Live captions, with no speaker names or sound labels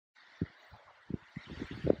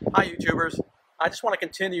Hi YouTubers. I just want to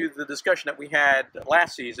continue the discussion that we had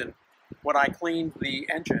last season when I cleaned the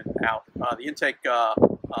engine out, the intake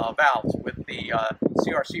valves with the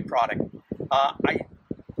CRC product.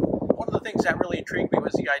 One of the things that really intrigued me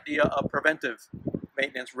was the idea of preventive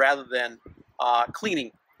maintenance rather than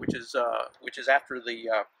cleaning, which is after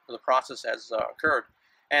the process has occurred.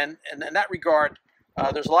 And in that regard,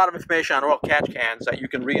 there's a lot of information on oil catch cans that you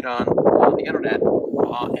can read on the internet.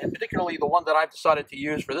 And particularly the one that I've decided to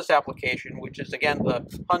use for this application, which is again the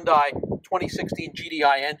Hyundai 2016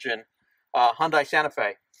 GDI engine, Hyundai Santa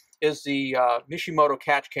Fe, is the Mishimoto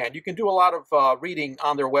catch can. You can do a lot of reading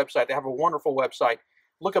on their website. They have a wonderful website.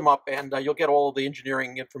 Look them up and you'll get all of the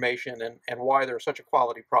engineering information and why they're such a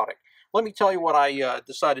quality product. Let me tell you what I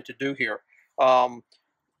decided to do here.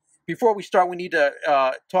 Before we start, we need to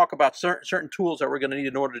talk about certain tools that we're going to need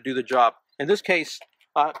in order to do the job. In this case,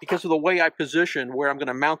 because of the way I position where I'm going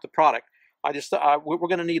to mount the product, we're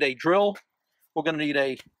going to need a drill, we're going to need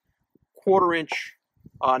a 1/4-inch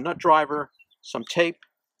nut driver, some tape,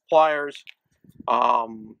 pliers,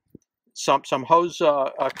 some hose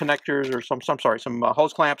connectors, or some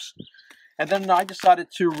hose clamps, and then I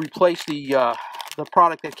decided to replace the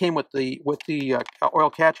product that came with the oil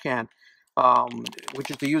catch can,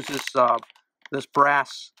 which is to use this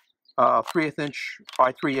brass 3/8 inch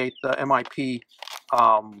by 3/8 MIP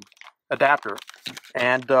adapter,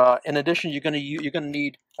 and in addition, you're gonna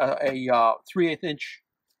need a 3/8 inch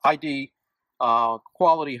ID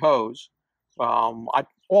quality hose. All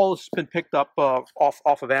this has been picked up off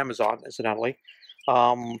of Amazon, incidentally.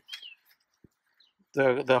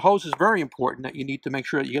 The hose is very important. That you need to make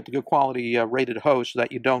sure that you get the good quality rated hose so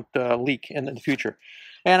that you don't leak in the future.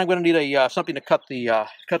 And I'm going to need something to cut the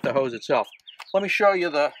hose itself. Let me show you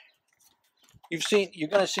you're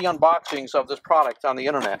going to see unboxings of this product on the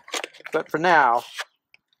internet, but for now,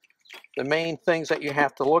 the main things that you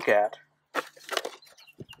have to look at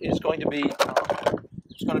is going to be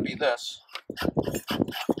this.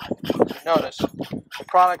 Notice the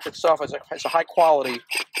product itself is a high quality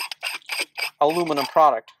aluminum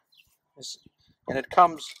product, and it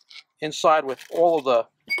comes inside with all of the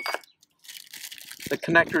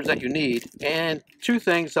connectors that you need. And two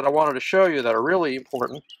things that I wanted to show you that are really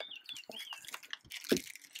important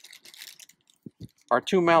are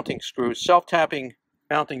two mounting screws, self-tapping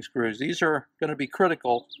mounting screws. These are going to be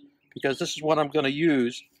critical because this is what I'm going to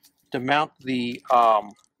use to mount the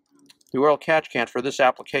oil catch can for this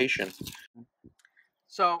application.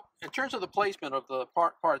 So in terms of the placement of the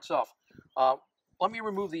part itself, let me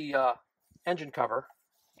remove the engine cover,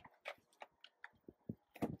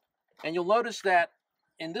 and you'll notice that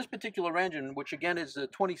in this particular engine, which again is the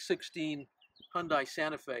 2016 Hyundai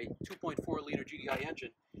Santa Fe 2.4 liter GDI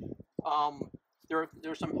engine,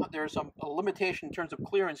 there's some limitation in terms of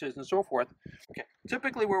clearances and so forth. Okay,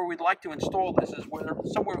 typically where we'd like to install this is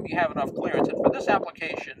somewhere we have enough clearance, and for this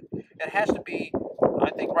application, it has to be,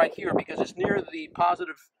 I think, right here because it's near the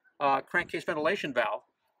positive crankcase ventilation valve,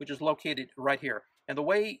 which is located right here. And the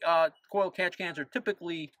way coil catch cans are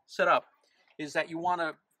typically set up is that you want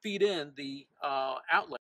to feed in the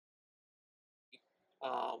outlet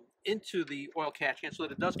into the oil catch can so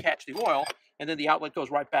that it does catch the oil, and then the outlet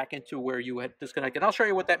goes right back into where you had disconnected. I'll show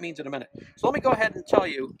you what that means in a minute. So let me go ahead and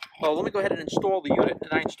let me go ahead and install the unit,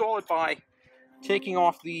 and I install it by taking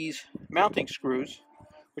off these mounting screws,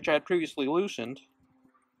 which I had previously loosened.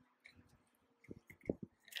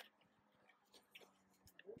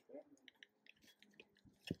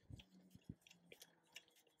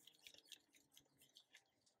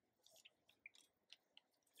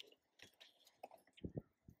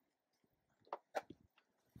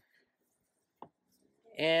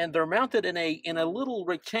 And they're mounted in a little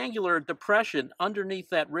rectangular depression underneath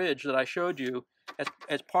that ridge that I showed you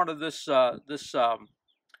as part of this part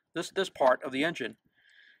of the engine.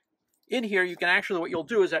 In here, you can actually, what you'll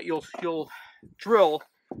do is that you'll drill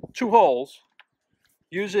two holes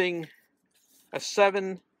using I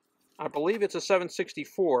believe it's a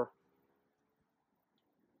 764.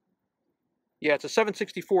 Yeah, it's a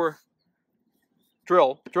 764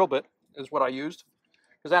 drill bit is what I used,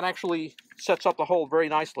 because that actually sets up the hole very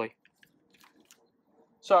nicely.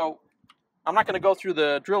 So I'm not going to go through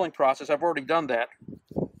the drilling process. I've already done that.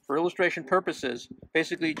 For illustration purposes,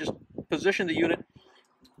 basically you just position the unit,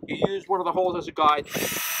 you use one of the holes as a guide,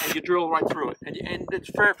 and you drill right through it. And it's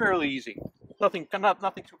fairly easy. Nothing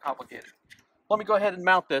too complicated. Let me go ahead and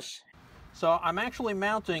mount this. So I'm actually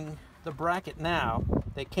mounting the bracket now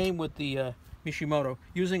that came with the Mishimoto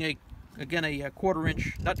using again a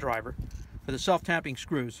 1/4-inch nut driver for the self-tapping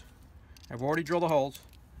screws. I've already drilled the holes,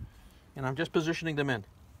 and I'm just positioning them in.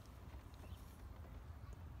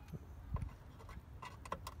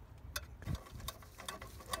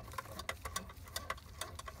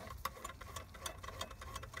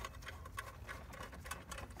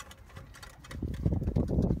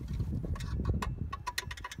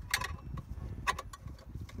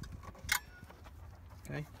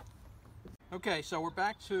 Okay, so we're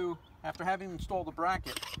back to, after having installed the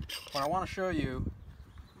bracket, what I want to show you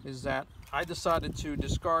is that I decided to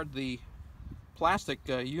discard the plastic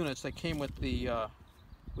units that came with the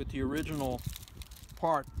original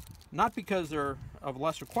part, not because they're of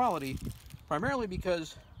lesser quality, primarily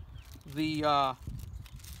because the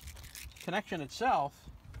connection itself,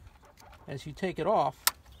 as you take it off,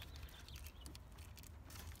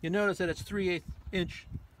 you notice that it's 3/8 inch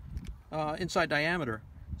inside diameter.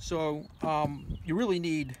 So you really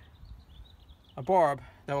need a barb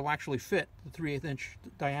that will actually fit the 3/8 inch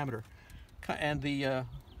diameter, and the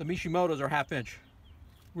Mishimotos are 1/2 inch.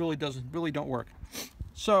 Really don't work.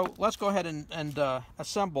 So let's go ahead and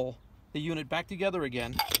assemble the unit back together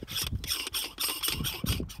again.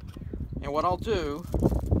 And what I'll do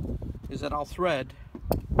is that I'll thread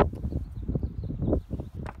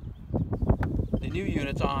the new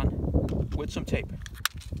units on with some tape.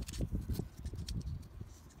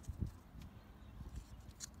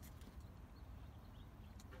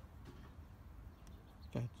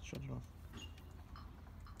 Okay, shut it off.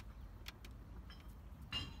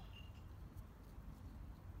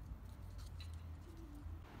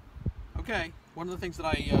 Okay, one of the things that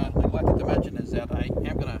I neglected to mention is that I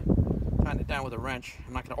am going to tighten it down with a wrench.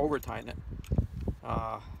 I'm not going to over tighten it.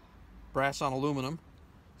 Brass on aluminum,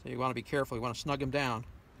 so you want to be careful. You want to snug them down,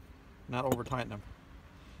 not over tighten them.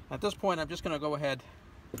 At this point, I'm just going to go ahead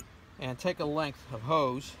and take a length of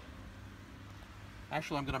hose.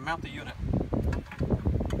 Actually, I'm going to mount the unit.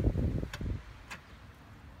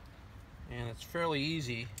 And it's fairly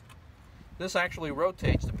easy. This actually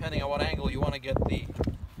rotates depending on what angle you want to get the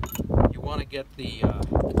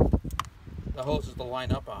hoses to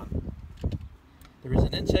line up on. There is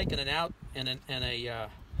an intake and an out and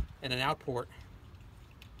an out port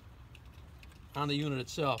on the unit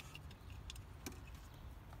itself.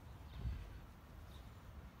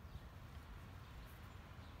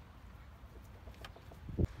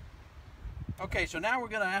 Okay, so now we're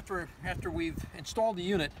gonna, after we've installed the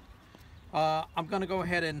unit, I'm gonna go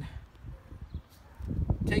ahead and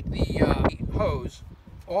take the hose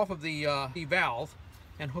off of the valve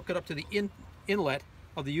and hook it up to the inlet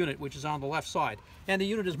of the unit, which is on the left side. And the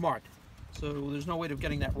unit is marked, so there's no way of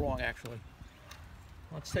getting that wrong, actually.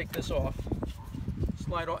 Let's take this off.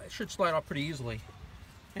 Slide off. It should slide off pretty easily.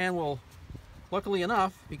 And we'll, luckily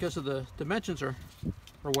enough, because of the dimensions are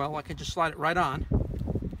well, I can just slide it right on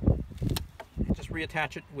and just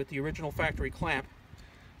reattach it with the original factory clamp.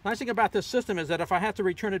 Nice thing about this system is that if I have to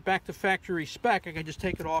return it back to factory spec, I can just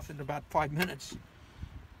take it off in about 5 minutes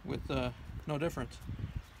with no difference.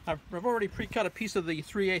 I've already pre-cut a piece of the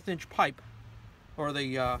 3/8 inch pipe, or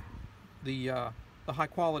the high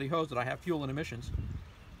quality hose that I have, fuel and emissions.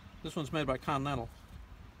 This one's made by Continental.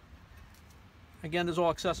 Again, this is all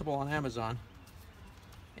accessible on Amazon.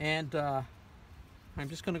 And I'm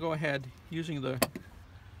just going to go ahead using the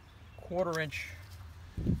 1/4 inch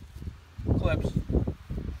clips.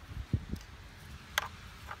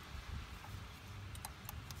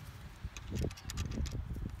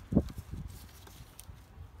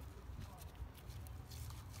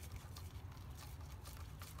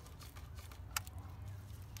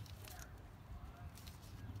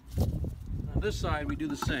 On this side, we do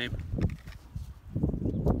the same.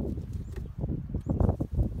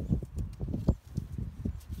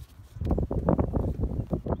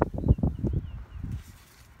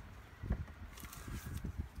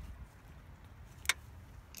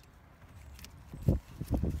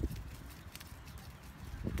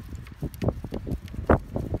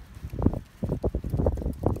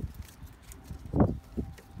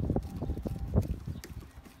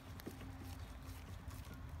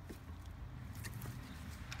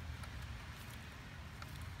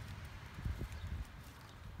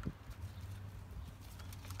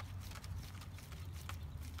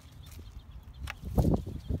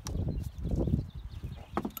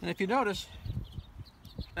 And if you notice,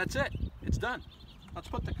 that's it. It's done. Let's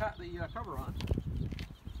put the cover on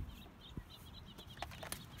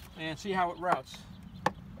and see how it routes.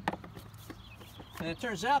 And it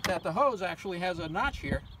turns out that the hose actually has a notch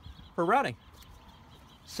here for routing.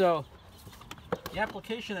 So the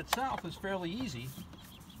application itself is fairly easy.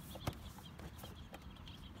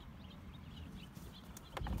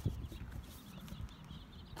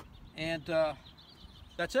 And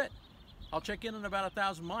that's it. I'll check in about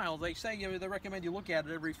 1,000 miles. They say they recommend you look at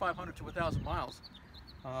it every 500 to 1,000 miles.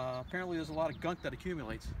 Apparently there's a lot of gunk that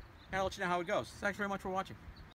accumulates. And I'll let you know how it goes. Thanks very much for watching.